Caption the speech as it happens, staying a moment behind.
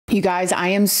You guys, I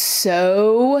am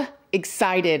so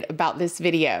excited about this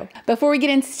video. Before we get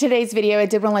into today's video, I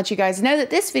did want to let you guys know that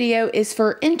this video is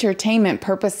for entertainment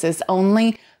purposes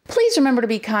only. Please remember to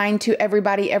be kind to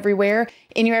everybody everywhere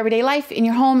in your everyday life, in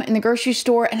your home, in the grocery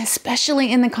store, and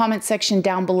especially in the comment section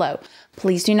down below.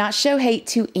 Please do not show hate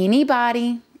to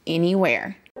anybody,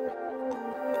 anywhere.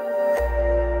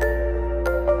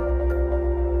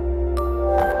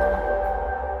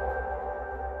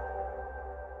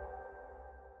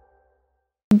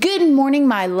 Good morning,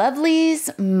 my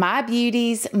lovelies, my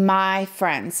beauties, my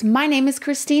friends. My name is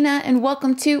Christina and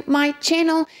welcome to my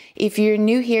channel. If you're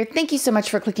new here, thank you so much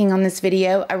for clicking on this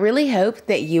video. I really hope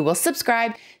that you will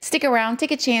subscribe, stick around,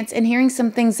 take a chance in hearing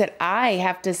some things that I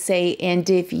have to say. And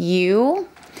if you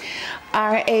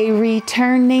are a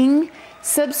returning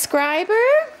subscriber,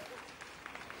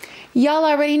 y'all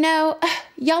already know,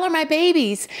 y'all are my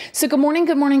babies. So good morning,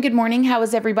 good morning, good morning. How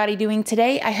is everybody doing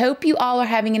today? I hope you all are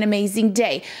having an amazing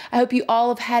day. I hope you all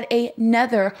have had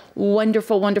another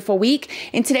wonderful, wonderful week.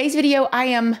 In today's video, I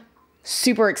am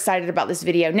super excited about this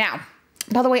video. Now,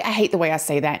 by the way, I hate the way I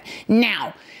say that.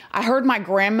 Now, I heard my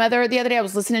grandmother the other day, I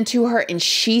was listening to her and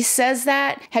she says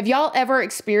that. Have y'all ever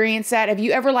experienced that? Have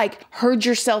you ever heard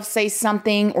yourself say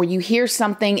something or you hear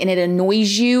something and it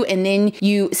annoys you and then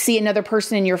you see another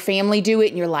person in your family do it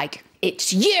and you're like,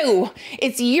 it's you.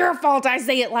 It's your fault I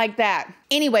say it like that.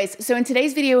 Anyways, so in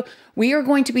today's video, we are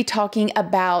going to be talking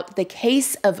about the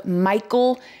case of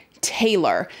Michael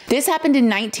Taylor. This happened in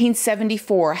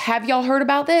 1974. Have y'all heard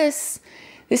about this?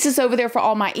 This is over there for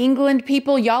all my England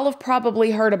people. Y'all have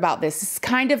probably heard about this. It's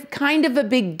kind of a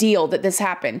big deal that this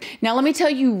happened. Now, let me tell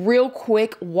you real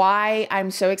quick why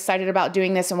I'm so excited about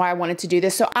doing this and why I wanted to do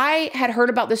this. So I had heard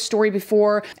about this story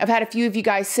before. I've had a few of you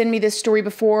guys send me this story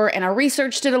before and I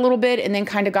researched it a little bit and then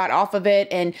kind of got off of it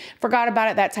and forgot about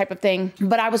it, that type of thing.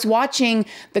 But I was watching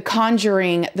The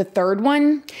Conjuring, the third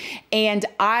one, and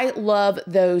I love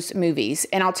those movies.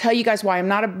 And I'll tell you guys why. I'm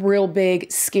not a real big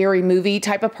scary movie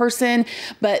type of person.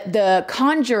 But the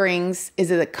Conjurings,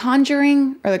 is it The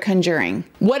Conjuring or The Conjuring?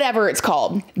 Whatever it's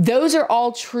called. Those are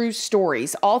all true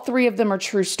stories. All three of them are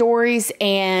true stories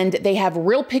and they have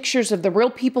real pictures of the real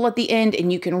people at the end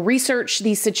and you can research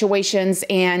these situations.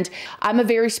 And I'm a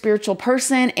very spiritual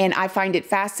person and I find it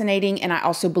fascinating and I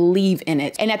also believe in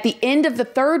it. And at the end of the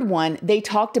third one, they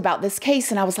talked about this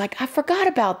case and I was like, I forgot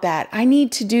about that. I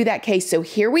need to do that case. So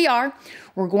here we are.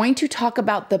 We're going to talk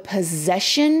about the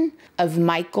possession of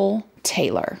Michael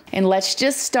Taylor. And let's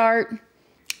just start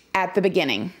at the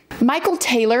beginning. Michael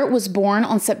Taylor was born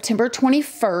on September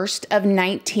 21st of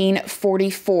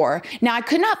 1944. Now, I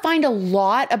could not find a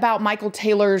lot about Michael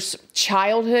Taylor's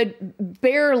childhood,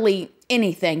 barely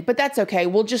anything, but that's okay.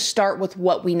 We'll just start with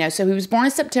what we know. So he was born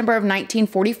in September of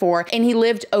 1944 and he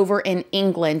lived over in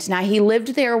England. Now he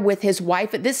lived there with his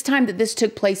wife. At this time that this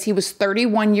took place, he was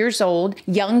 31 years old,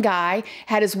 young guy,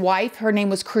 had his wife. Her name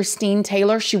was Christine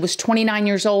Taylor. She was 29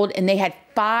 years old and they had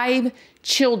 5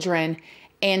 children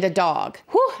and a dog.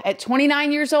 Whew, at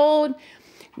 29 years old,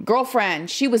 girlfriend,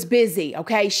 she was busy,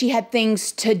 okay? She had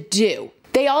things to do.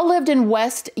 They all lived in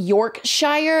West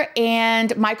Yorkshire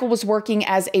and Michael was working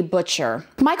as a butcher.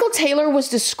 Michael Taylor was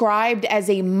described as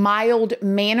a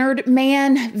mild-mannered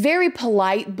man, very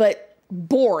polite, but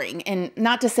boring. And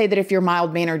not to say that if you're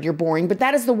mild-mannered, you're boring, but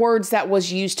that is the words that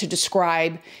was used to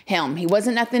describe him. He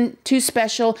wasn't nothing too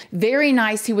special, very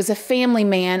nice. He was a family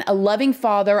man, a loving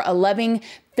father, a loving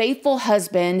faithful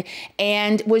husband,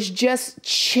 and was just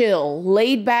chill,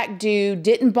 laid back dude,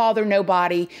 didn't bother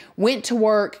nobody, went to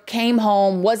work, came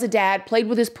home, was a dad, played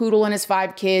with his poodle and his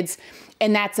 5 kids,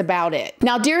 and that's about it.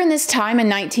 Now, during this time in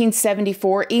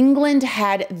 1974, England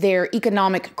had their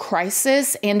economic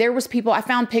crisis and there was people, I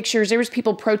found pictures, there was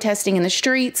people protesting in the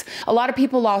streets. A lot of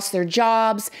people lost their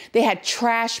jobs. They had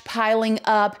trash piling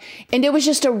up and it was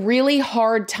just a really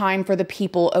hard time for the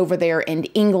people over there in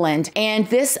England. And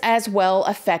this as well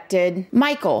affected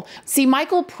Michael. See,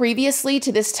 Michael previously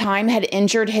to this time had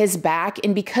injured his back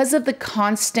and because of the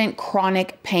constant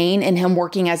chronic pain and him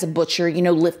working as a butcher, you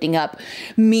know, lifting up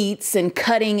meats and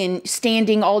cutting and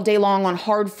standing all day long on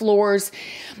hard floors,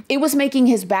 it was making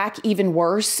his back even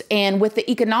worse. And with the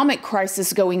economic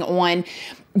crisis going on,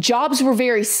 jobs were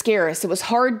very scarce. It was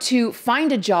hard to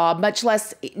find a job, much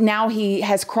less now he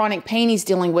has chronic pain he's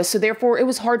dealing with. So therefore it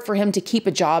was hard for him to keep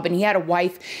a job, and he had a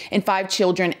wife and 5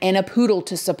 children and a poodle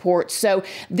to support. So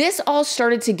this all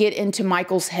started to get into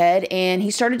Michael's head and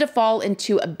he started to fall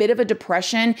into a bit of a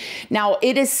depression. Now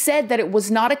it is said that it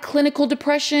was not a clinical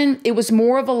depression. It was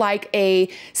more of a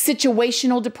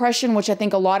situational depression, which I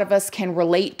think a lot of us can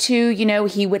relate to. You know,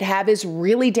 he would have his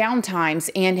really down times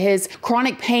and his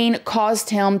chronic pain caused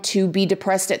him him to be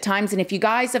depressed at times. And if you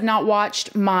guys have not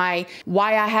watched my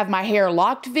Why I Have My Hair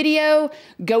Locked video,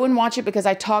 go and watch it because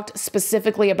I talked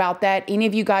specifically about that. Any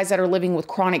of you guys that are living with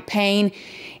chronic pain,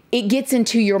 it gets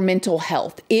into your mental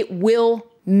health. It will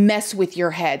mess with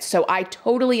your head. So I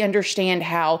totally understand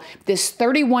how this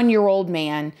 31-year-old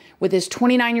man with his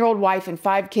 29-year-old wife and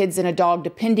 5 kids and a dog,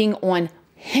 depending on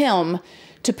him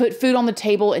to put food on the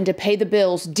table and to pay the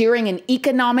bills during an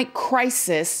economic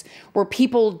crisis where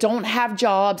people don't have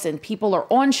jobs and people are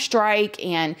on strike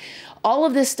and all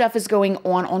of this stuff is going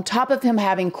on top of him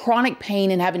having chronic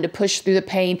pain and having to push through the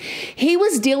pain. He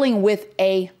was dealing with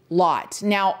a lot.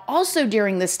 Now, also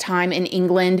during this time in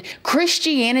England,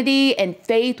 Christianity and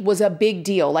faith was a big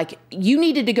deal. Like, you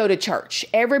needed to go to church.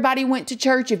 Everybody went to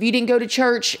church. If you didn't go to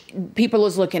church, people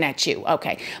was looking at you.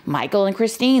 Okay, Michael and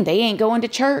Christine, they ain't going to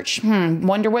church.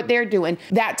 Wonder what they're doing.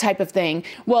 That type of thing.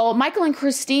 Well, Michael and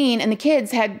Christine and the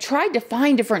kids had tried to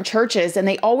find different churches, and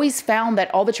they always found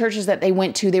that all the churches that they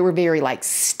went to, they were very like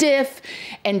stiff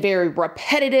and very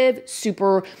repetitive,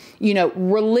 super,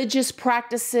 religious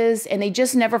practices, and they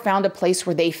just never found a place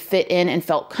where they fit in and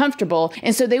felt comfortable.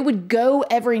 And so they would go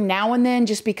every now and then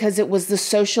just because it was the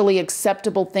socially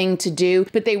acceptable thing to do,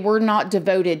 but they were not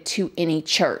devoted to any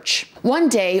church. One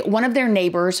day, one of their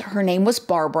neighbors, her name was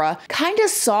Barbara, kind of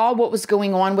saw what was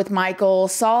going on with Michael,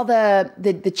 saw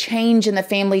the change in the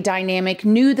family dynamic,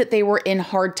 knew that they were in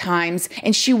hard times,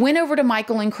 and she went over to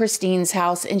Michael and Christine's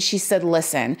house and she said,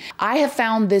 listen, I have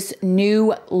found this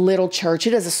new little church.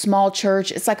 It is a small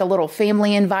church. It's like a little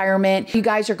family environment. You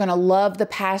guys are going to love the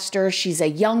pastor. She's a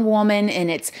young woman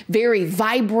and it's very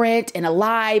vibrant and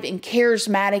alive and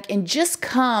charismatic, and just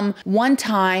come one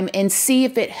time and see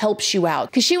if it helps you out.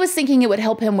 Because she was thinking it would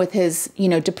help him with his,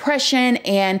 depression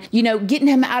and, getting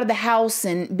him out of the house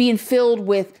and being filled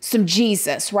with some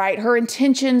Jesus, right? Her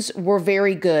intentions were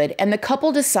very good. And the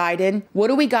couple decided, what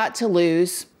do we got to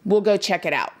lose? We'll go check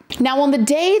it out. Now, on the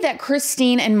day that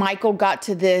Christine and Michael got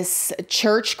to this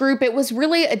church group, it was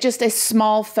really just a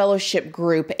small fellowship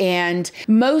group. And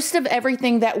most of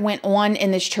everything that went on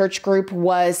in this church group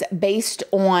was based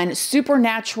on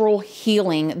supernatural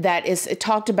healing that is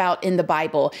talked about in the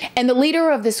Bible. And the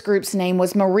leader of this group's name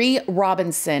was Marie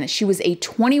Robinson. She was a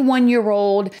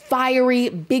 21-year-old, fiery,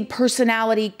 big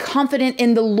personality, confident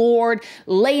in the Lord,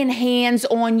 laying hands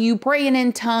on you, praying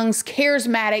in tongues,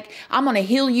 charismatic. I'm going to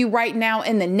heal you right now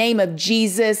in the name of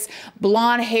Jesus,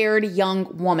 blonde-haired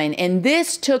young woman. And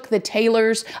this took the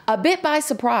Taylors a bit by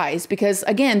surprise because,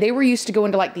 again, they were used to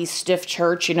going to like these stiff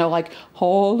church, like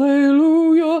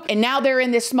hallelujah. And now they're in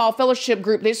this small fellowship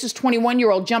group. This is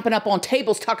 21-year-old jumping up on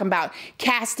tables talking about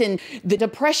casting the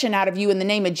depression out of you in the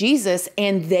name of Jesus.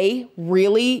 And they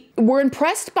really were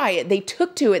impressed by it. They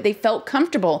took to it. They felt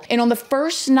comfortable. And on the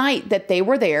first night that they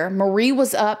were there, Marie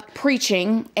was up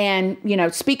preaching and,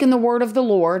 speaking the word of the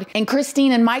Lord. And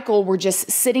Christine and Michael were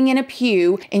just sitting in a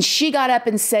pew, and she got up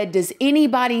and said, does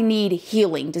anybody need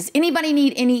healing? Does anybody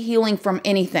need any healing from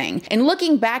anything? And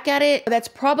looking back at it, that's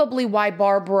probably why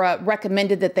Barbara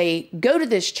recommended that they go to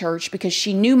this church, because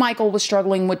she knew Michael was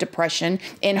struggling with depression,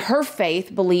 and her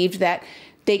faith believed that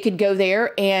they could go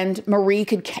there and Marie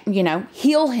could,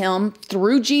 heal him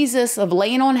through Jesus of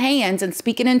laying on hands and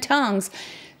speaking in tongues,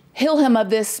 heal him of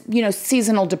this,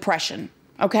 seasonal depression.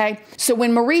 Okay. So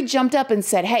when Marie jumped up and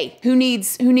said, hey, who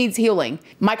needs healing?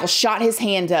 Michael shot his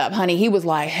hand up, honey. He was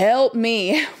like, help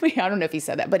me. I don't know if he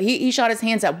said that, but he shot his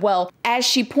hands up. Well, as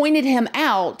she pointed him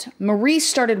out, Marie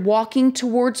started walking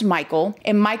towards Michael,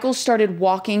 and Michael started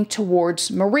walking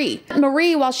towards Marie.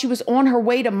 Marie, while she was on her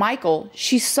way to Michael,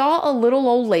 she saw a little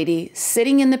old lady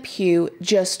sitting in the pew,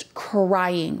 just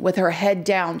crying with her head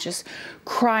down, just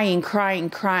crying,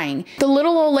 crying, crying. The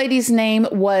little old lady's name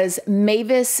was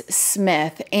Mavis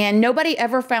Smith, and nobody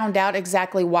ever found out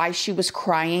exactly why she was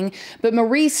crying, but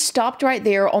Marie stopped right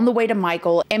there on the way to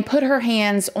Michael and put her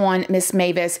hands on Miss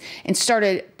Mavis and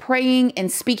started praying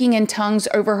and speaking in tongues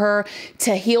over her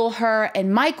to heal her.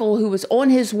 And Michael, who was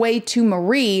on his way to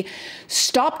Marie,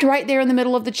 stopped right there in the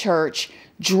middle of the church,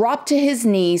 dropped to his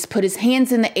knees, put his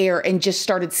hands in the air, and just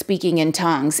started speaking in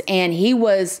tongues. And he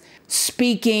was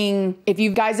speaking, if you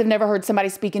guys have never heard somebody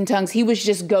speak in tongues, he was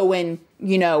just going,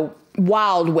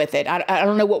 wild with it. I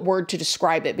don't know what word to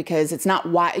describe it because it's not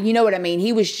wild. You know what I mean?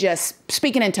 He was just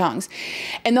speaking in tongues.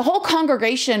 And the whole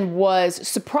congregation was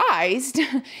surprised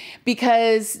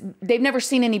because they've never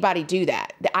seen anybody do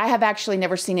that. I have actually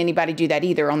never seen anybody do that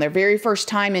either on their very first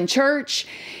time in church.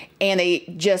 And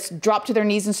they just drop to their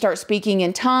knees and start speaking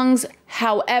in tongues.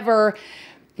 However,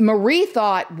 Marie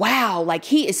thought, wow, like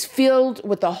he is filled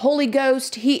with the Holy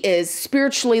Ghost. He is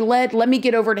spiritually led. Let me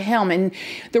get over to him. And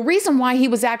the reason why he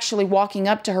was actually walking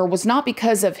up to her was not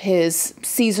because of his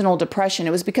seasonal depression.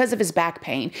 It was because of his back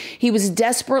pain. He was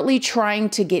desperately trying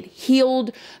to get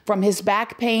healed from his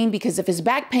back pain, because if his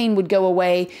back pain would go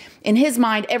away, in his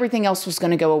mind, everything else was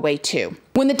going to go away too.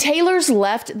 When the Taylors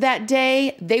left that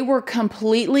day, they were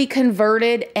completely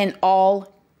converted and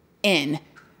all in.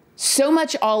 So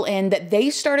much all in that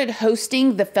they started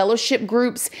hosting the fellowship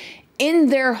groups in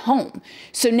their home.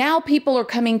 So now people are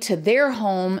coming to their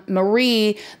home.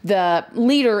 Marie, the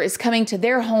leader, is coming to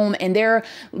their home, and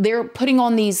they're putting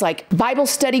on these like Bible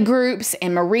study groups,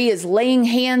 and Marie is laying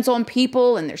hands on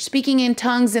people, and they're speaking in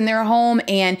tongues in their home,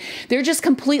 and they're just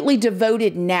completely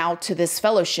devoted now to this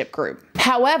fellowship group.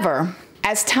 However,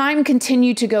 as time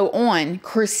continued to go on,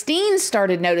 Christine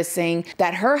started noticing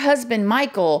that her husband,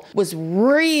 Michael, was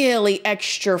really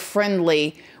extra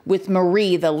friendly with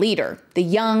Marie, the leader, the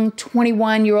young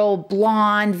 21-year-old,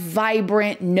 blonde,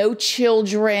 vibrant, no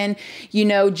children,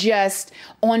 just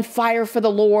on fire for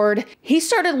the Lord. He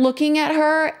started looking at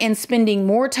her and spending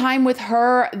more time with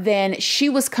her than she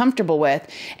was comfortable with.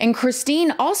 And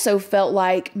Christine also felt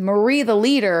like Marie, the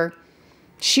leader,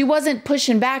 she wasn't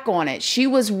pushing back on it. She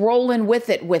was rolling with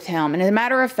it with him. And as a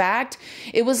matter of fact,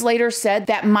 it was later said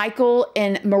that Michael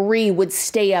and Marie would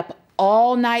stay up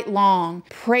all night long,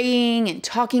 praying and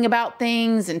talking about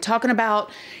things and talking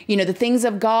about, the things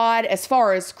of God. As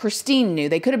far as Christine knew,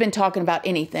 they could have been talking about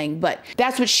anything, but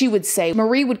that's what she would say.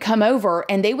 Marie would come over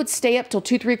and they would stay up till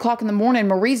 2, 3 o'clock in the morning.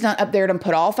 Marie's not up there to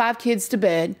put all 5 kids to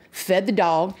bed, fed the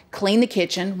dog, cleaned the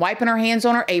kitchen, wiping her hands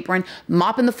on her apron,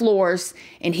 mopping the floors.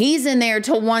 And he's in there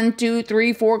till 1, 2,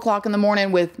 3, 4 o'clock in the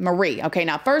morning with Marie. Okay.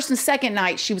 Now, first and second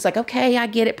night, she was like, okay, I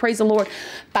get it. Praise the Lord.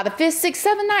 By the 5th, 6th,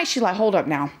 7th night, she's like, hold up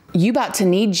now. You about to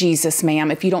need Jesus,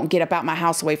 ma'am, if you don't get up out my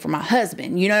house away from my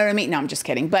husband. You know what I mean? No, I'm just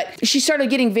kidding. But she started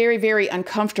getting very, very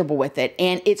uncomfortable with it.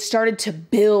 And it started to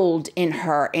build in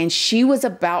her. And she was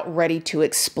about ready to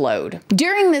explode.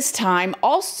 During this time,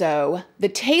 also, the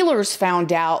Taylors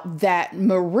found out that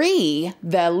Marie,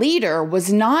 the leader,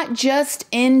 was not just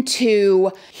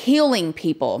into healing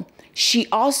people. She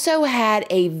also had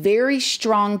a very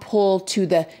strong pull to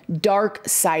the dark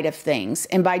side of things.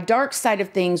 And by dark side of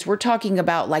things, we're talking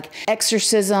about like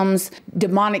exorcisms,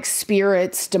 demonic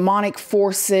spirits, demonic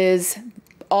forces,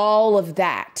 all of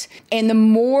that. And the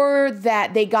more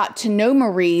that they got to know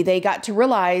Marie, they got to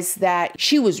realize that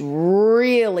she was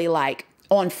really like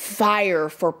on fire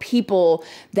for people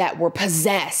that were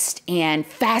possessed and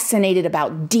fascinated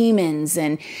about demons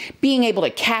and being able to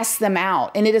cast them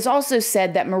out. And it is also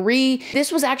said that Marie,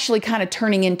 this was actually kind of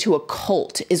turning into a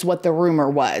cult is what the rumor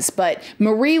was. But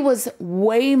Marie was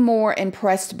way more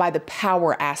impressed by the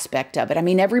power aspect of it. I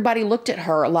mean, everybody looked at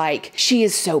her like, she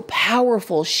is so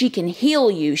powerful. She can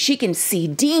heal you. She can see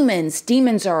demons.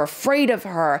 Demons are afraid of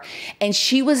her. And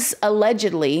she was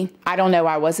allegedly, I don't know,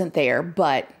 I wasn't there,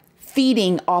 but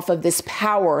feeding off of this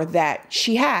power that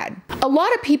she had. A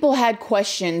lot of people had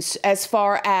questions as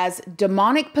far as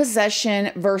demonic possession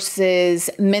versus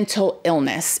mental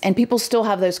illness, and people still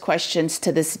have those questions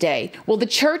to this day. Well, the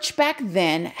church back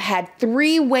then had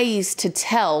 3 ways to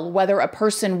tell whether a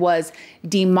person was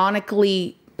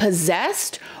demonically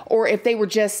possessed or if they were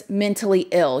just mentally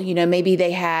ill. Maybe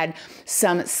they had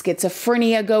some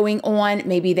schizophrenia going on.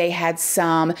 Maybe they had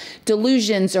some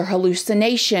delusions or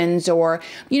hallucinations, or,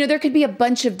 there could be a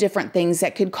bunch of different things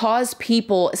that could cause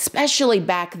people, especially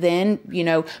back then,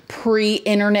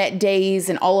 pre-internet days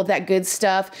and all of that good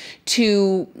stuff,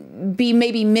 to be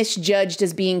maybe misjudged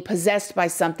as being possessed by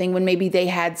something when maybe they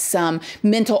had some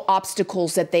mental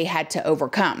obstacles that they had to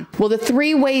overcome. Well, the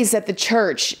 3 ways that the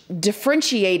church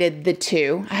differentiated the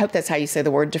two, I hope that's how you say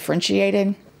the word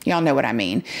differentiated. Y'all know what I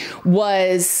mean,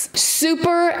 was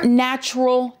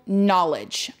supernatural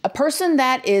knowledge. A person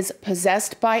that is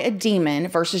possessed by a demon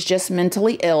versus just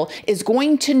mentally ill is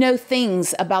going to know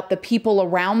things about the people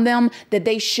around them that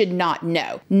they should not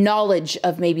know. Knowledge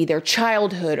of maybe their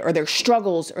childhood or their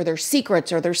struggles or their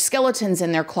secrets or their skeletons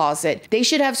in their closet. They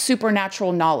should have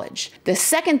supernatural knowledge. The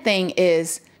second thing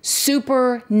is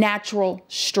supernatural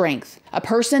strength. A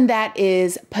person that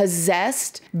is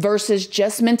possessed versus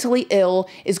just mentally ill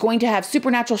is going to have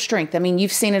supernatural strength. I mean,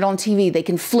 you've seen it on TV. They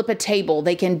can flip a table.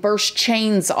 They can burst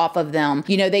chains off of them.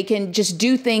 They can just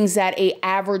do things that an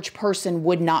average person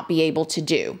would not be able to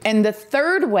do. And the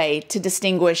third way to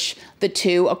distinguish the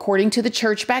two, according to the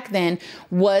church back then,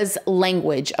 was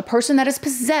language. A person that is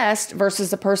possessed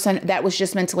versus a person that was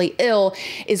just mentally ill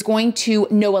is going to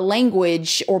know a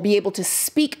language or be able to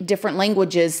speak different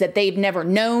languages that they've never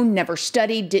known, never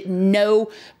studied, didn't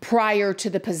know prior to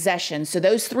the possession. So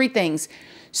those three things: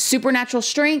 supernatural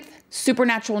strength,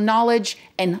 supernatural knowledge,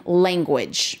 and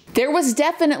language. There was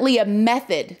definitely a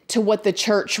method to what the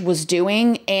church was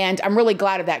doing, and I'm really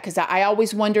glad of that, because I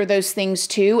always wonder those things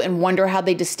too and wonder how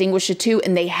they distinguish the two,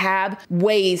 and they have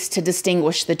ways to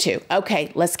distinguish the two.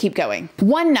 Okay, let's keep going.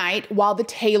 One night, while the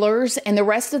Taylors and the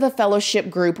rest of the fellowship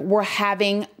group were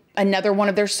having another one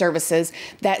of their services,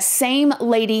 that same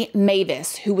lady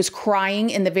Mavis, who was crying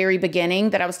in the very beginning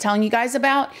that I was telling you guys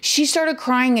about, she started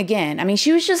crying again. I mean,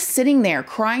 she was just sitting there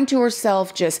crying to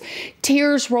herself, just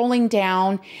tears rolling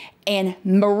down. And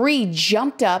Marie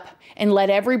jumped up and let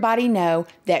everybody know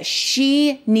that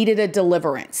she needed a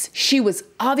deliverance. She was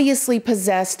obviously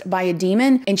possessed by a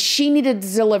demon, and she needed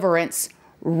deliverance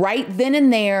right then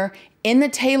and there in the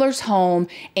Taylor's home,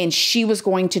 and she was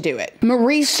going to do it.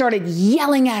 Marie started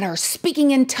yelling at her, speaking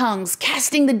in tongues,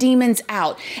 casting the demons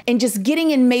out, and just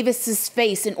getting in Mavis's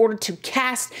face in order to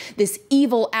cast this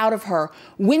evil out of her.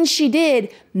 When she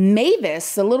did,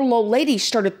 Mavis, the little old lady,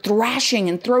 started thrashing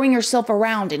and throwing herself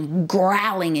around and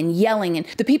growling and yelling, and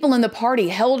the people in the party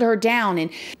held her down, and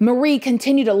Marie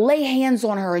continued to lay hands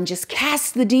on her and just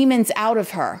cast the demons out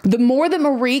of her. The more that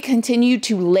Marie continued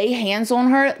to lay hands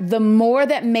on her, the more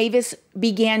that Mavis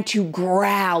began to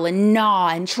growl and gnaw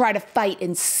and try to fight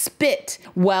and spit.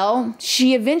 Well,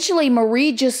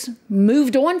 Marie just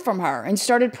moved on from her and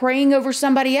started praying over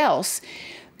somebody else.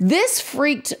 This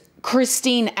freaked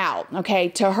Christine out, okay?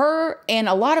 To her and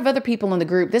a lot of other people in the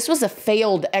group, this was a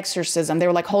failed exorcism. They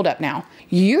were like, hold up now.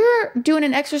 You're doing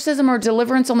an exorcism or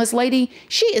deliverance on this lady?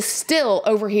 She is still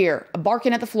over here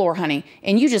barking at the floor, honey,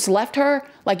 and you just left her?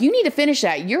 Like, you need to finish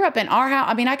that. You're up in our house.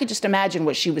 I mean, I could just imagine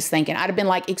what she was thinking. I'd have been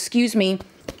like, excuse me,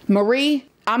 Marie,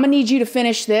 I'm gonna need you to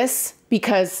finish this,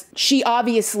 because she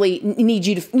obviously needs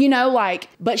you to,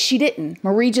 but she didn't.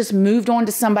 Marie just moved on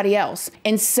to somebody else.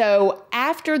 And so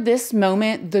after this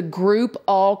moment, the group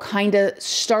all kind of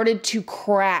started to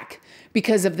crack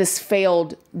because of this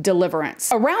failed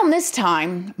deliverance. Around this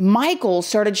time, Michael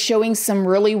started showing some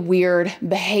really weird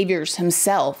behaviors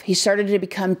himself. He started to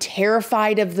become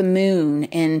terrified of the moon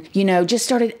and, just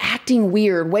started acting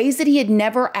weird, ways that he had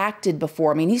never acted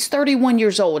before. I mean, he's 31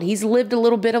 years old. He's lived a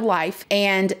little bit of life,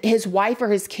 and his wife or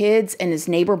his kids and his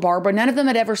neighbor Barbara, none of them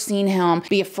had ever seen him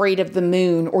be afraid of the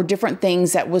moon or different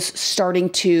things that was starting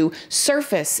to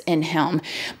surface in him.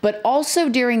 But also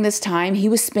during this time, he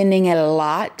was spending a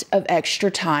lot of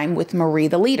extra time with Marie,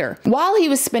 the leader. While he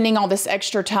was spending all this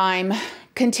extra time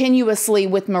continuously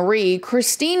with Marie,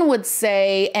 Christine would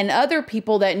say, and other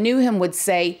people that knew him would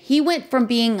say, he went from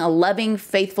being a loving,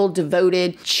 faithful,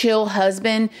 devoted, chill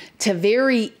husband to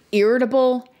very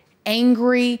irritable,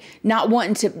 angry, not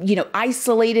wanting to,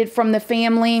 isolated from the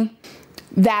family,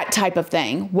 that type of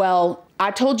thing. Well, I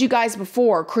told you guys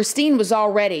before, Christine was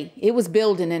already, it was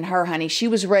building in her, honey. She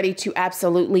was ready to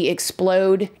absolutely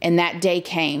explode, and that day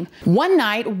came. One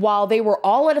night, while they were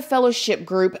all at a fellowship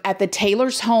group at the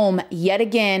Taylor's home, yet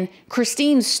again,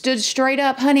 Christine stood straight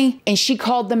up, honey, and she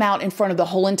called them out in front of the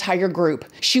whole entire group.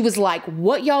 She was like,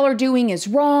 what y'all are doing is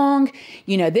wrong.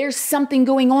 There's something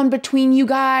going on between you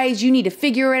guys. You need to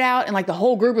figure it out. And like the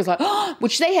whole group was like, oh,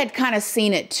 which they had kind of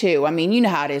seen it too. I mean, you know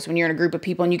how it is when you're in a group of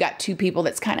people and you got two people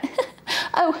that's kind of...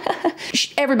 Oh,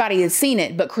 everybody had seen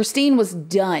it, but Christine was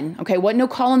done. Okay, wasn't no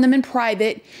calling them in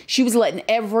private. She was letting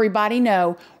everybody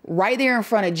know right there in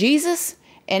front of Jesus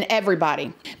and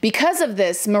everybody. Because of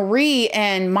this, Marie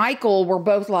and Michael were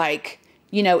both like,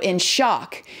 in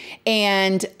shock.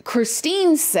 And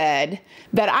Christine said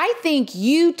that, I think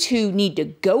you two need to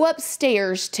go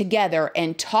upstairs together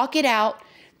and talk it out,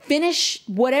 finish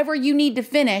whatever you need to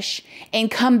finish, and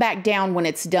come back down when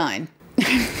it's done.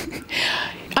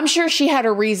 I'm sure she had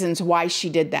her reasons why she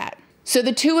did that. So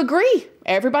the two agree.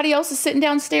 Everybody else is sitting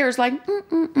downstairs like,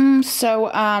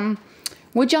 So,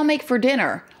 what'd y'all make for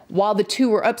dinner? While the two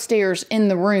were upstairs in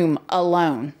the room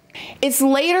alone. It's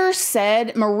later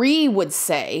said, Marie would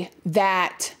say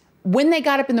that when they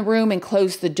got up in the room and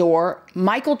closed the door,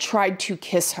 Michael tried to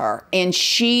kiss her, and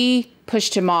she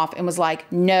pushed him off and was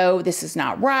like, no, this is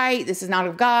not right. This is not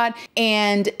of God.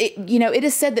 And it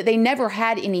is said that they never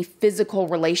had any physical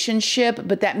relationship,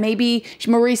 but that maybe,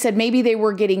 Marie said, maybe they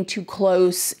were getting too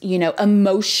close,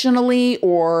 emotionally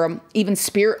or even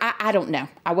spirit. I don't know.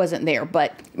 I wasn't there,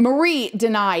 but Marie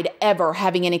denied ever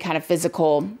having any kind of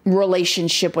physical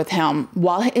relationship with him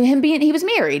while he was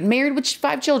married with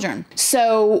 5 children.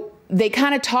 So they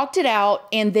kind of talked it out,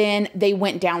 and then they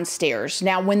went downstairs.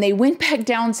 Now, when they went back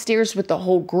downstairs with the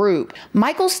whole group,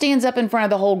 Michael stands up in front of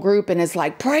the whole group and is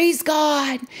like, praise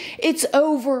God, it's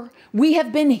over. We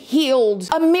have been healed.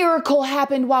 A miracle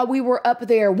happened while we were up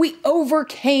there. We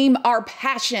overcame our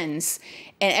passions.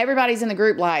 And everybody's in the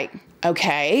group like,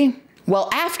 okay. Well,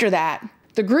 after that,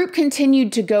 the group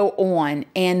continued to go on,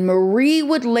 and Marie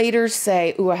would later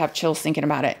say, ooh, I have chills thinking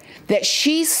about it, that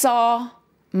she saw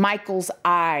Michael's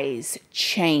eyes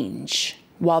change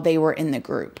while they were in the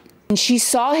group. When she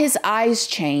saw his eyes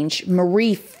change,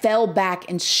 Marie fell back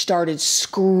and started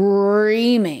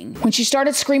screaming. When she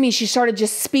started screaming, she started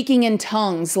just speaking in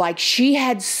tongues like she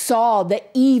had saw the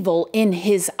evil in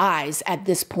his eyes at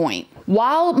this point.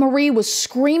 While Marie was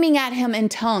screaming at him in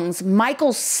tongues,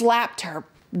 Michael slapped her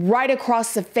right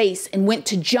across the face and went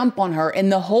to jump on her,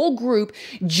 and the whole group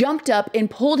jumped up and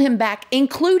pulled him back,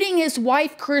 including his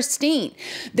wife, Christine.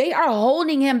 They are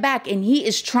holding him back, and he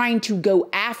is trying to go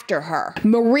after her.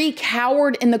 Marie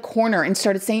cowered in the corner and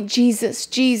started saying, Jesus,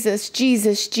 Jesus,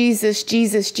 Jesus, Jesus,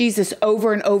 Jesus, Jesus,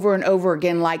 over and over and over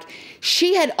again, like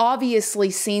she had obviously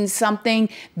seen something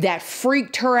that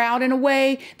freaked her out in a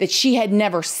way that she had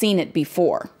never seen it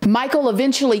before. Michael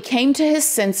eventually came to his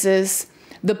senses.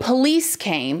 The police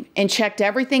came and checked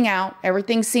everything out.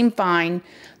 Everything seemed fine.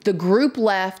 The group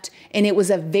left, and it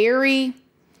was a very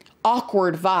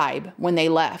awkward vibe when they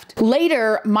left.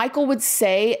 Later, Michael would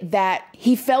say that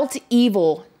he felt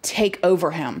evil take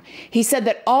over him. He said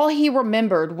that all he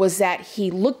remembered was that he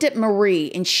looked at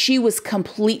Marie and she was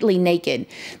completely naked.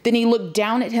 Then he looked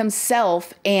down at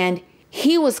himself and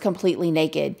he was completely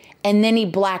naked. And then he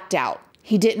blacked out.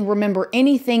 He didn't remember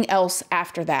anything else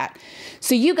after that.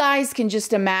 So you guys can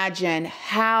just imagine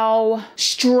how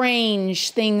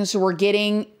strange things were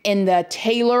getting in the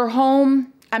Taylor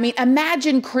home. I mean,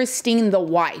 imagine Christine, the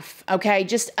wife, okay?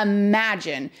 Just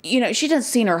imagine. You know, she doesn't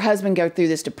seen her husband go through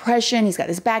this depression. He's got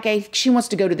this backache. She wants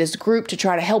to go to this group to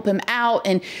try to help him out.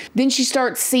 And then she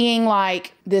starts seeing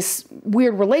like this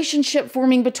weird relationship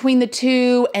forming between the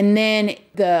two. And then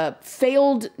the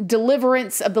failed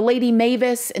deliverance of the lady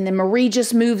Mavis. And then Marie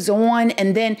just moves on.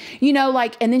 And then, you know,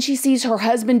 like, and then she sees her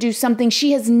husband do something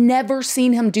she has never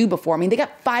seen him do before. I mean, they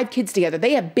got 5 kids together.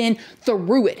 They have been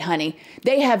through it, honey.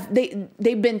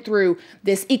 They've been through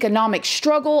this economic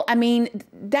struggle. I mean,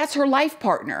 that's her life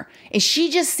partner. And she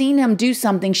just seen him do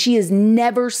something she has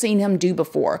never seen him do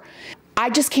before. I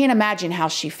just can't imagine how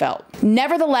she felt.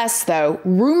 Nevertheless, though,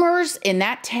 rumors in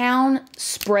that town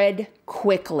spread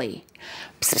quickly.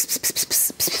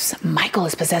 Michael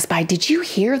is possessed by. Did you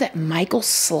hear that Michael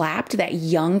slapped that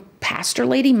young pastor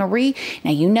lady, Marie? Now,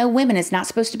 you know women is not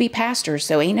supposed to be pastors,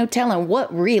 so ain't no telling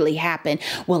what really happened.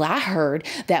 Well, I heard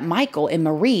that Michael and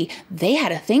Marie, they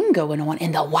had a thing going on,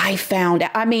 and the wife found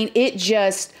out. I mean, it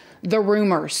just, the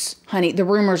rumors, honey, the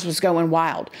rumors was going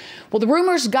wild. Well, the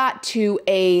rumors got to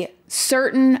a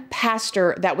certain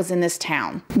pastor that was in this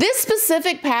town. This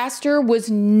specific pastor was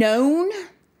known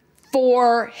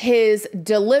for his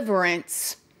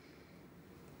deliverance,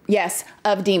 yes,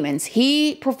 of demons.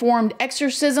 He performed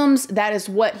exorcisms. That is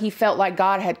what he felt like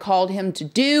God had called him to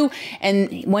do.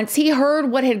 And once he heard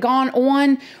what had gone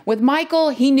on with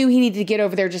Michael, he knew he needed to get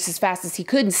over there just as fast as he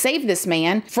could and save this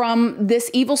man from this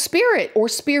evil spirit or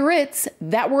spirits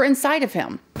that were inside of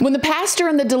him. When the pastor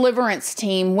and the deliverance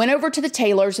team went over to the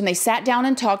Taylors and they sat down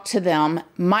and talked to them,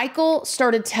 Michael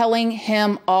started telling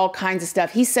him all kinds of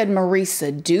stuff. He said Marie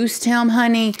seduced him,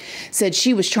 honey, said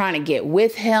she was trying to get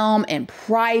with him in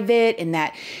private and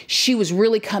that she was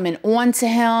really coming on to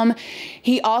him.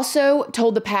 He also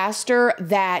told the pastor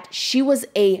that she was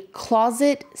a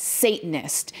closet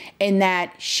Satanist and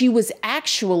that she was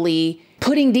actually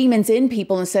putting demons in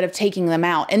people instead of taking them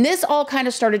out. And this all kind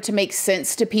of started to make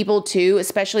sense to people too,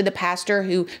 especially the pastor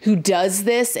who does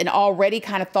this and already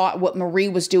kind of thought what Marie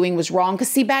was doing was wrong. Because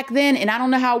see, back then, and I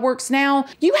don't know how it works now,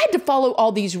 you had to follow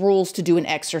all these rules to do an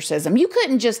exorcism. You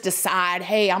couldn't just decide,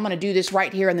 hey, I'm going to do this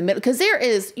right here in the middle. Because there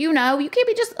is, you know, you can't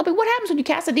be just, I mean, what happens when you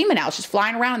cast a demon out? It's just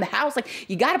flying around in the house. Like,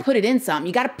 you got to put it in something.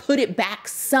 You got to put it back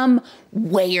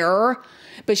somewhere.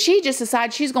 But she just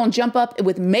decided she's going to jump up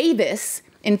with Mavis.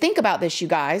 And think about this, you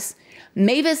guys.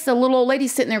 Mavis, the little old lady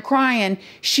sitting there crying,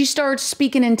 she starts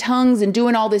speaking in tongues and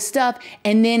doing all this stuff.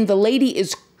 And then the lady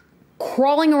is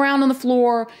crawling around on the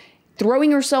floor,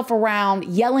 throwing herself around,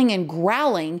 yelling and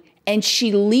growling. And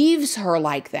she leaves her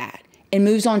like that and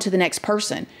moves on to the next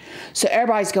person. So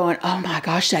everybody's going, oh my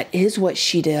gosh, that is what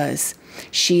she does.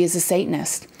 She is a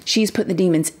Satanist. She's putting the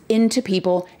demons into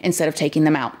people instead of taking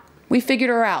them out. We figured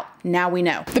her out. Now we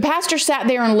know. The pastor sat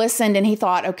there and listened and he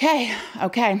thought, okay,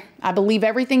 I believe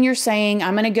everything you're saying.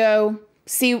 I'm going to go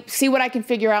see what I can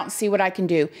figure out and see what I can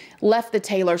do. Left the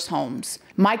Taylor's homes.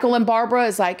 Michael and Barbara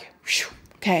is like,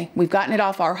 okay, we've gotten it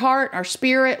off our heart, our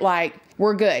spirit. Like,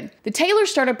 we're good. The Taylors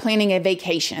started planning a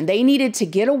vacation. They needed to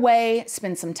get away,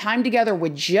 spend some time together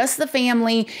with just the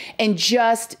family, and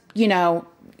just, you know,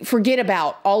 forget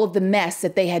about all of the mess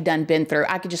that they had been through.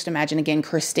 I could just imagine again,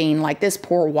 Christine, like this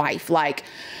poor wife, like,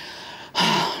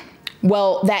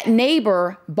 well, that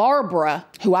neighbor, Barbara,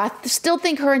 who I still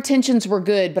think her intentions were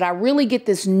good, but I really get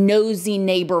this nosy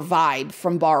neighbor vibe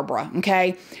from Barbara,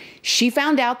 okay? She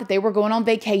found out that they were going on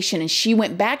vacation, and she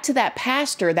went back to that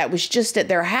pastor that was just at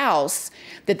their house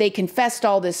that they confessed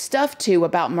all this stuff to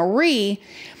about Marie,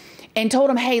 and told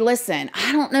him, hey, listen,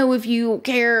 I don't know if you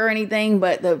care or anything,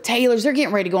 but the Taylors, they're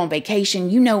getting ready to go on vacation.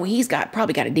 You know, he's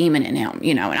probably got a demon in him,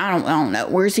 you know, and I don't know.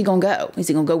 Where's he going to go? Is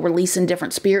he going to go releasing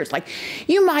different spirits? Like,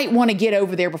 you might want to get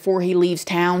over there before he leaves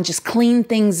town. Just clean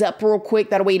things up real quick.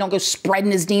 That way you don't go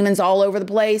spreading his demons all over the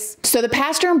place. So the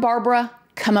pastor and Barbara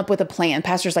come up with a plan.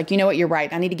 Pastor's like, you know what? You're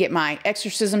right. I need to get my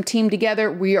exorcism team together.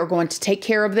 We are going to take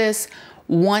care of this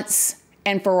once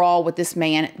and for all with this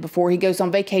man before he goes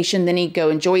on vacation. Then he'd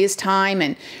go enjoy his time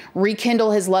and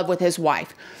rekindle his love with his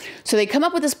wife. So they come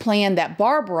up with this plan that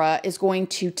Barbara is going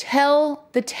to tell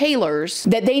the Taylors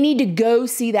that they need to go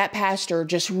see that pastor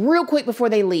just real quick before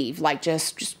they leave. Like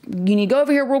just you need to go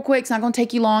over here real quick. It's not going to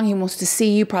take you long. He wants to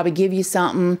see you, probably give you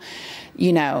something,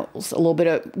 you know, a little bit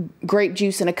of grape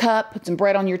juice in a cup, put some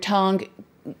bread on your tongue,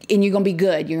 and you're going to be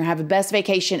good. You're going to have the best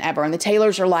vacation ever. And the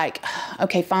Taylors are like,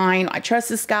 okay, fine. I trust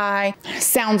this guy.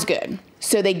 Sounds good.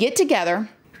 So they get together,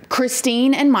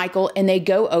 Christine and Michael, and they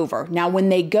go over. Now, when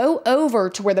they go over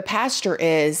to where the pastor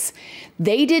is,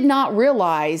 they did not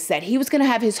realize that he was going to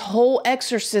have his whole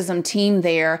exorcism team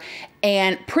there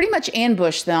and pretty much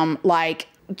ambush them like,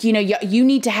 you know, you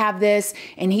need to have this.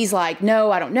 And he's like,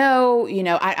 no, I don't know. You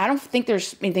know, I don't think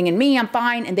there's anything in me. I'm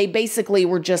fine. And they basically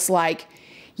were just like,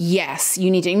 yes,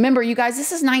 you need to. Remember, you guys, this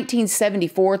is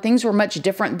 1974. Things were much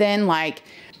different then. Like,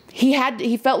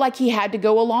 he felt like he had to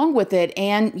go along with it.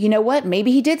 And you know what?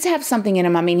 Maybe he did have something in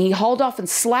him. I mean, he hauled off and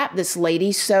slapped this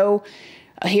lady. So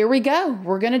here we go.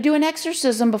 We're going to do an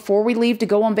exorcism before we leave to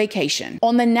go on vacation.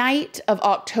 On the night of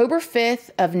October 5th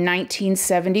of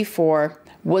 1974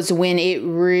 was when it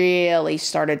really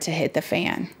started to hit the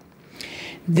fan.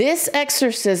 This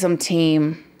exorcism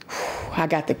team, I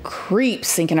got the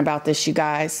creeps thinking about this, you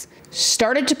guys,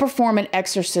 started to perform an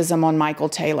exorcism on Michael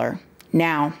Taylor.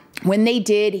 Now, when they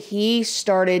did, he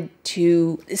started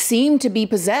to seem to be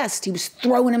possessed. He was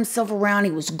throwing himself around.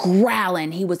 He was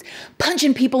growling. He was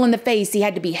punching people in the face. He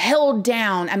had to be held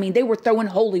down. I mean, they were throwing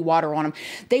holy water on him.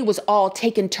 They was all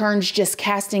taking turns just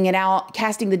casting it out,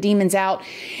 casting the demons out.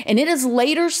 And it is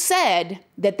later said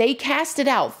that they casted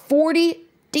out 40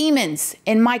 demons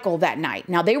in Michael that night.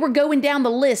 Now, they were going down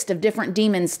the list of different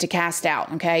demons to cast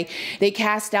out, okay? They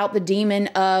cast out the demon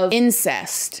of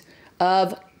incest,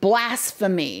 of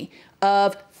blasphemy,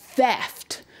 of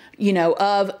theft, you know,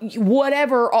 of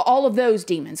whatever, all of those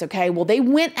demons, okay? Well, they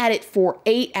went at it for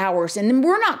 8 hours. And then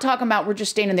we're not talking about we're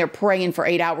just standing there praying for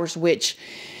 8 hours, which,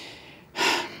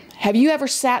 have you ever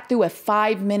sat through a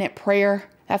 5-minute prayer?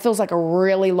 That feels like a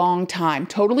really long time.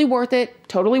 Totally worth it,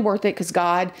 because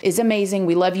God is amazing.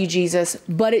 We love you, Jesus.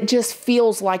 But it just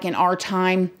feels like in our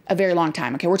time, a very long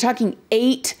time. Okay, we're talking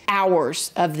 8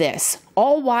 hours of this.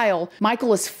 All while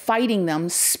Michael is fighting them,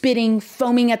 spitting,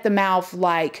 foaming at the mouth,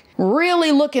 like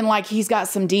really looking like he's got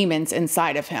some demons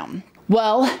inside of him.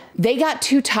 Well, they got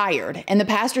too tired, and the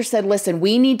pastor said, listen,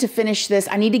 we need to finish this.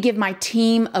 I need to give my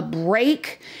team a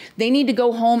break. They need to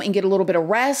go home and get a little bit of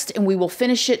rest, and we will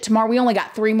finish it tomorrow. We only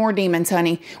got 3 more demons,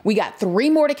 honey. We got 3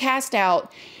 more to cast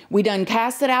out. We done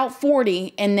casted out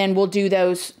 40, and then we'll do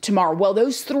those tomorrow. Well,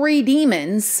 those 3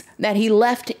 demons that he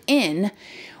left in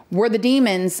were the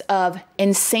demons of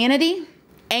insanity,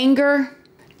 anger,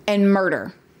 and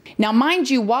murder. Now, mind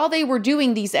you, while they were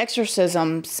doing these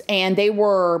exorcisms and they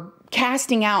were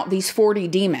casting out these 40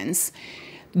 demons,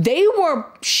 they were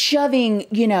shoving,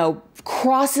 you know,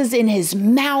 crosses in his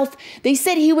mouth. They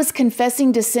said he was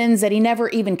confessing to sins that he never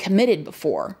even committed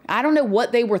before. I don't know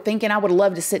what they were thinking. I would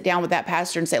love to sit down with that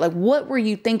pastor and say, like, what were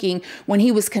you thinking when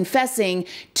he was confessing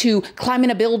to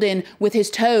climbing a building with his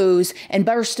toes and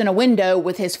bursting a window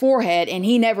with his forehead, and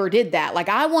he never did that? Like,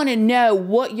 I want to know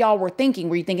what y'all were thinking.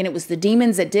 Were you thinking it was the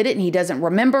demons that did it and he doesn't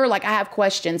remember? Like, I have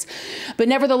questions. But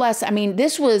nevertheless, I mean,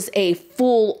 this was a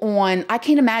full-on, I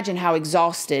can't imagine how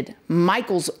exhausted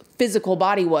Michael's physical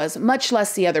body was, much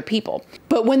less the other people.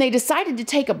 But when they decided to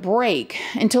take a break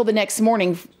until the next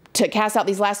morning to cast out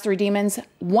these last 3 demons,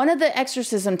 one of the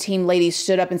exorcism team ladies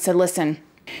stood up and said, listen,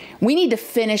 we need to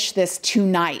finish this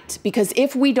tonight, because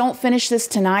if we don't finish this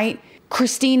tonight,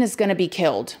 Christine is going to be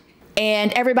killed.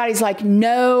 And everybody's like,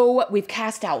 no, we've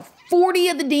cast out 40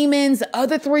 of the demons. The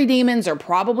other 3 demons are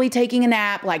probably taking a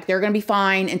nap. Like, they're going to be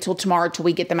fine until tomorrow till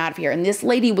we get them out of here. And this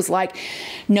lady was like,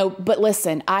 no, but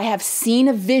listen, I have seen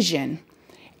a vision,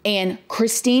 and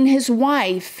Christine, his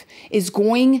wife, is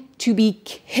going to be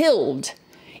killed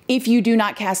if you do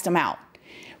not cast them out.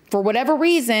 For whatever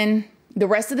reason, the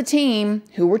rest of the team,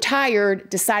 who were tired,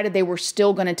 decided they were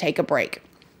still going to take a break.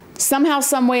 Somehow,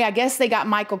 some way, I guess they got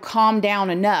Michael calmed down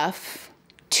enough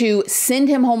to send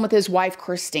him home with his wife,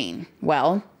 Christine.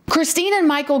 Well, Christine and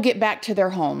Michael get back to their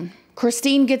home.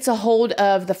 Christine gets a hold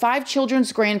of the 5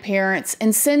 children's grandparents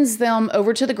and sends them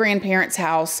over to the grandparents'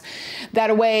 house.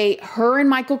 That way, her and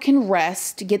Michael can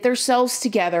rest, get themselves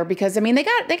together, because, I mean, they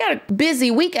got a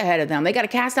busy week ahead of them. They got to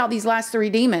cast out these last 3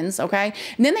 demons, okay?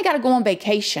 And then they got to go on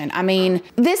vacation. I mean,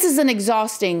 this is an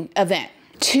exhausting event.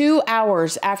 2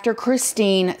 hours after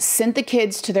Christine sent the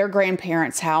kids to their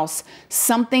grandparents' house,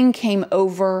 something came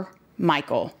over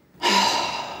Michael.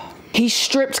 He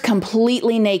stripped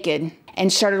completely naked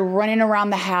and started running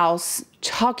around the house,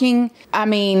 talking,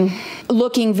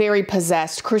 looking very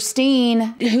possessed.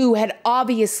 Christine, who had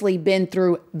obviously been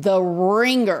through the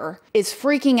ringer, is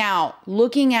freaking out,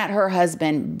 looking at her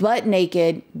husband, butt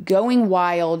naked, going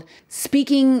wild,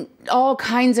 speaking all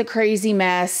kinds of crazy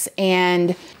mess.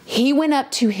 And he went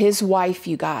up to his wife,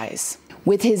 you guys,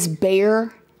 with his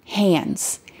bare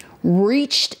hands,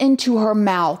 reached into her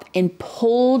mouth and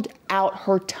pulled out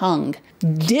her tongue,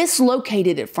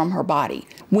 dislocated it from her body.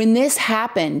 When this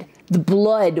happened, the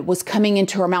blood was coming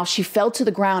into her mouth. She fell to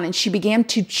the ground and she began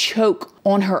to choke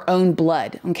on her own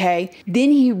blood, okay?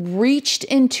 Then he reached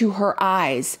into her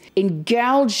eyes and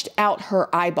gouged out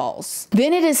her eyeballs.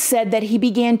 Then it is said that he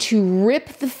began to rip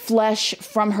the flesh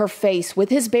from her face with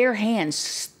his bare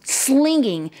hands,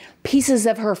 slinging pieces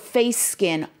of her face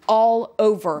skin all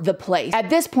over the place.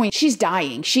 At this point, she's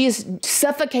dying. She is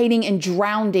suffocating and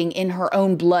drowning in her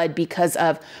own blood because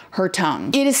of her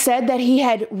tongue. It is said that he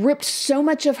had ripped so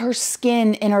much of her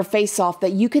skin and her face off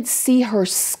that you could see her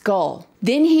skull.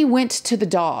 Then he went to the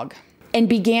dog and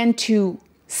began to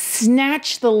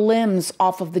snatch the limbs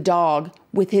off of the dog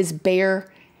with his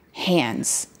bare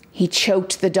hands. He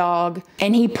choked the dog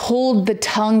and he pulled the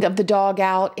tongue of the dog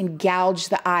out and gouged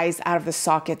the eyes out of the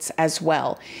sockets as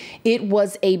well. It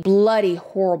was a bloody,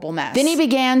 horrible mess. Then he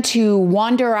began to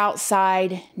wander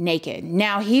outside naked.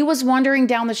 Now, he was wandering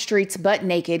down the streets butt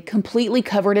naked, completely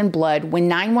covered in blood, when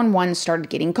 911 started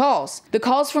getting calls. The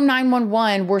calls from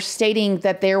 911 were stating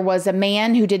that there was a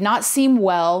man who did not seem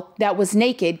well, that was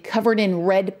naked, covered in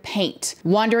red paint,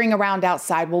 wandering around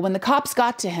outside. Well, when the cops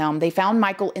got to him, they found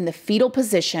Michael in the fetal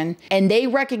position, and they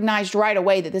recognized right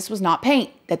away that this was not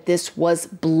paint, that this was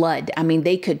blood. I mean,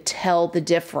 they could tell the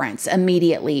difference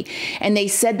immediately. And they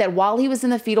said that while he was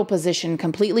in the fetal position,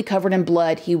 completely covered in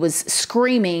blood, he was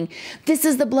screaming, "This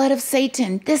is the blood of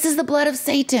Satan. This is the blood of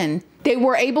Satan." They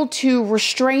were able to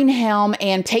restrain him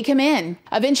and take him in.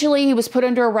 Eventually, he was put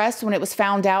under arrest when it was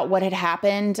found out what had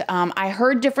happened. I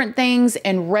heard different things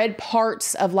and read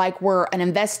parts of like where an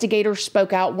investigator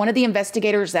spoke out. One of the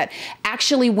investigators that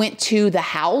actually went to the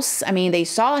house, I mean, they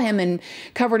saw him and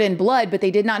covered in blood, but they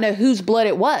did not know whose blood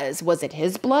it was. Was it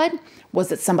his blood?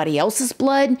 Was it somebody else's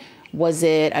blood? Was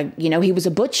it, he was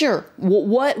a butcher?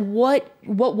 What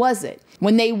was it?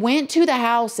 When they went to the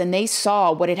house and they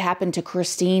saw what had happened to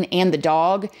Christine and the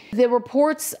dog, the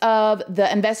reports of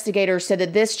the investigators said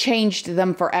that this changed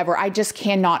them forever. I just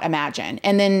cannot imagine.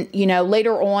 And then,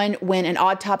 later on, when an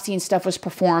autopsy and stuff was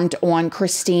performed on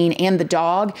Christine and the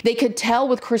dog, they could tell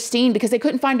with Christine because they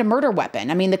couldn't find a murder weapon.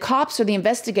 I mean, the cops or the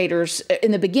investigators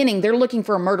in the beginning, they're looking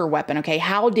for a murder weapon. Okay,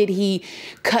 how did he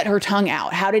cut her tongue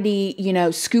out? How did he,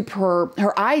 scoop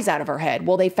her eyes out of her head?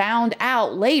 Well, they found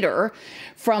out later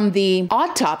from the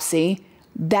autopsy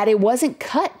that it wasn't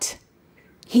cut.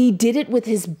 He did it with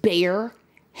his bare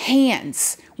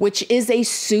hands, which is a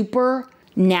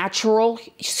supernatural,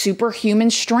 superhuman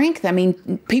strength. I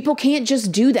mean, people can't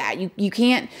just do that. You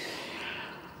can't.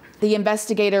 The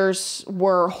investigators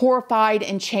were horrified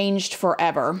and changed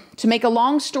forever. To make a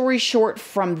long story short,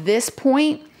 from this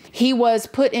point, he was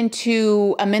put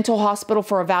into a mental hospital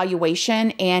for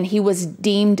evaluation and he was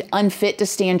deemed unfit to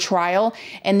stand trial.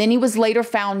 And then he was later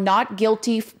found not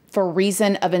guilty for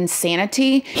reason of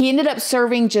insanity. He ended up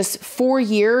serving just 4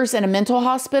 years in a mental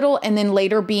hospital and then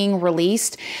later being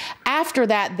released. After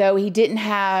that, though, he didn't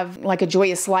have like a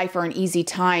joyous life or an easy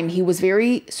time. He was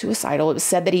very suicidal. It was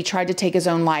said that he tried to take his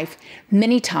own life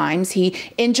many times. He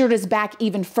injured his back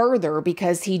even further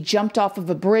because he jumped off of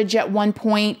a bridge at one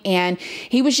point and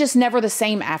he was just never the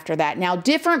same after that. Now,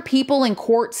 different people in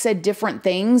court said different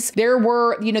things. There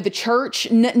were, the church,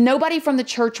 nobody from the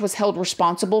church was held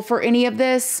responsible for any of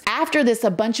this. After this,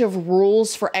 a bunch of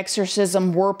rules for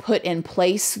exorcism were put in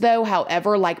place though.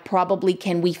 However, like probably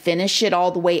can we finish it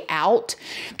all the way out?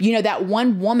 You know, that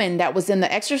one woman that was in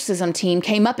the exorcism team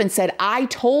came up and said, I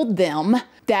told them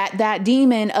that that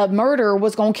demon of murder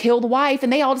was going to kill the wife,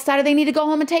 and they all decided they need to go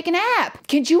home and take a nap.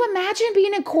 Could you imagine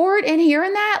being in court and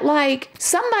hearing that? Like,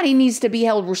 somebody needs to be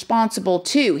held responsible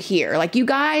too here. Like, you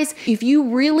guys, if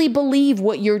you really believe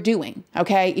what you're doing,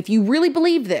 okay, if you really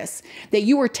believe this, that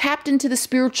you are tapped into the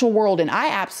spiritual world, and I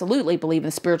absolutely believe in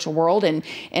the spiritual world and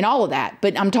all of that,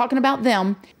 but I'm talking about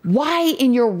them, why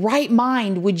in your right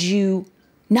mind would you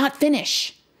not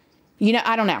finish? You know,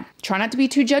 I don't know. Try not to be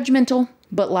too judgmental,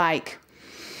 but like,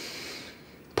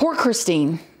 poor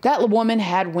Christine, that woman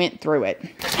had went through it.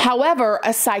 However,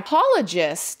 a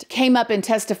psychologist came up and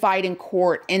testified in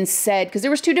court and said, because there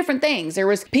was two different things. There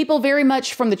was people very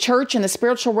much from the church and the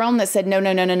spiritual realm that said, no,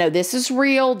 this is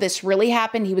real. This really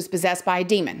happened. He was possessed by a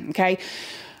demon, okay?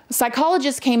 A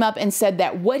psychologist came up and said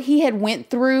that what he had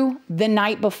went through the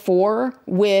night before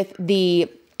with the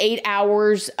 8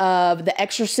 hours of the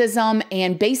exorcism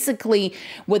and basically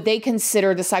what they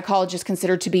consider, the psychologists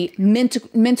consider to be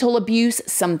mental abuse,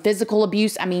 some physical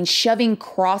abuse. I mean, shoving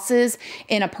crosses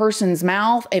in a person's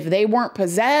mouth if they weren't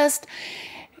possessed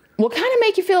will kind of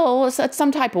make you feel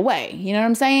some type of way. You know what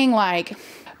I'm saying? Like,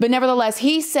 but nevertheless,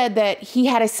 he said that he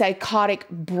had a psychotic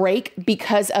break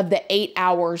because of the 8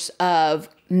 hours of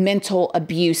mental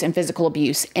abuse and physical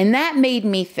abuse. And that made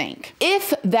me think,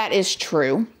 if that is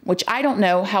true, which I don't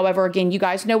know. However, again, you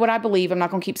guys know what I believe. I'm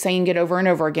not going to keep saying it over and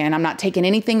over again. I'm not taking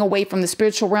anything away from the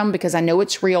spiritual realm because I know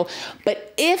it's real.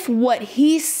 But if what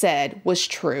he said was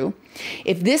true,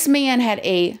 if this man had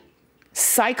a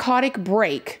psychotic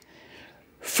break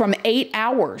from 8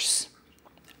 hours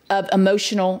of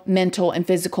emotional, mental, and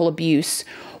physical abuse,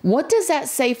 what does that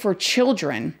say for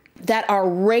children that are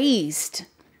raised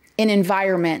in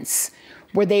environments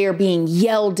where they are being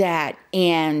yelled at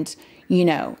and, you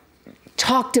know,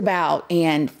 talked about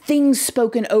and things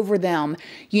spoken over them,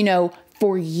 you know,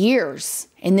 for years.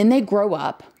 And then they grow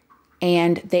up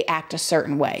and they act a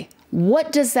certain way.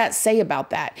 What does that say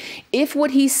about that? If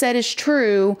what he said is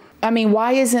true, I mean,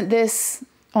 why isn't this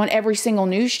on every single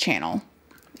news channel?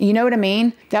 You know what I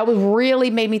mean? That would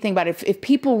really made me think about it. If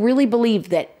people really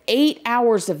believed that 8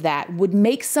 hours of that would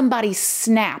make somebody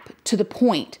snap to the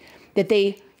point that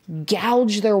they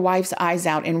gouge their wife's eyes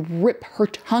out and rip her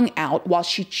tongue out while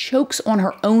she chokes on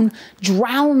her own,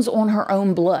 drowns on her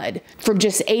own blood for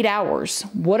just 8 hours.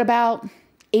 What about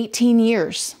 18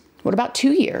 years? What about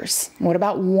 2 years? What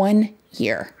about 1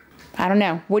 year? I don't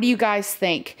know. What do you guys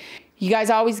think? You guys,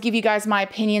 I always give you guys my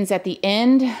opinions at the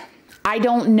end. I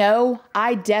don't know.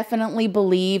 I definitely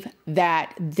believe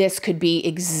that this could be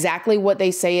exactly what they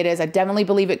say it is. I definitely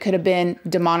believe it could have been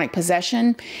demonic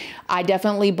possession. I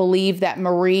definitely believe that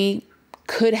Marie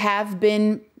could have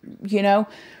been, you know,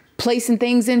 placing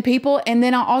things in people. And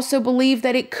then I also believe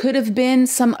that it could have been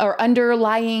some or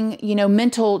underlying, you know,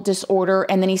 mental disorder.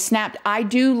 And then he snapped. I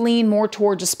do lean more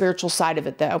towards the spiritual side of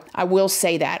it, though. I will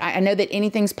say that. I know that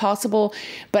anything's possible,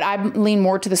 but I lean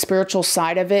more to the spiritual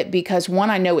side of it because,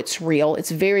 one, I know it's real. It's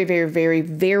very, very, very,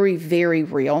 very, very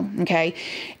real. Okay.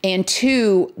 And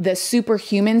two, the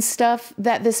superhuman stuff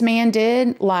that this man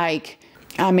did, like,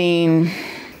 I mean,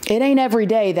 it ain't every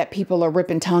day that people are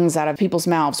ripping tongues out of people's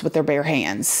mouths with their bare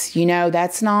hands. You know,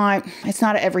 it's not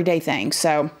an everyday thing.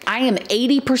 So I am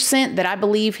 80% that I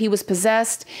believe he was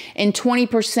possessed and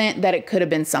 20% that it could have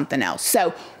been something else.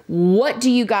 So what do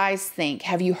you guys think?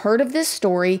 Have you heard of this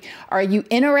story? Are you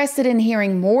interested in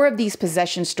hearing more of these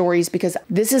possession stories? Because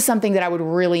this is something that I would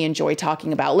really enjoy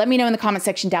talking about. Let me know in the comment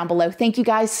section down below. Thank you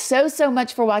guys so, so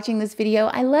much for watching this video.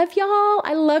 I love y'all.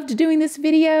 I loved doing this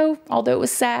video, although it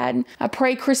was sad. I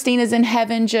pray Christina's in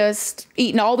heaven just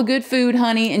eating all the good food,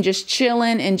 honey, and just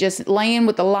chilling and just laying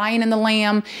with the lion and the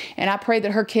lamb. And I pray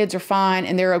that her kids are fine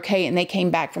and they're okay and they came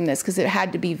back from this because it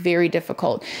had to be very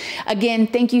difficult. Again,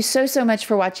 thank you so, so much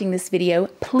for watching this video.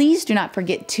 Please do not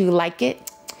forget to like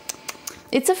it.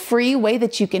 It's a free way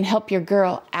that you can help your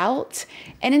girl out.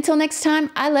 And until next time,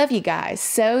 I love you guys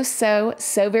so, so,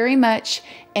 so very much.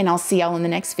 And I'll see y'all in the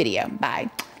next video.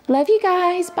 Bye. Love you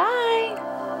guys. Bye.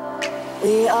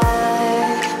 We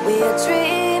are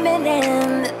dreaming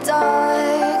in the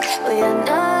dark. We are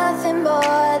nothing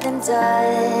more than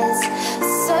dust.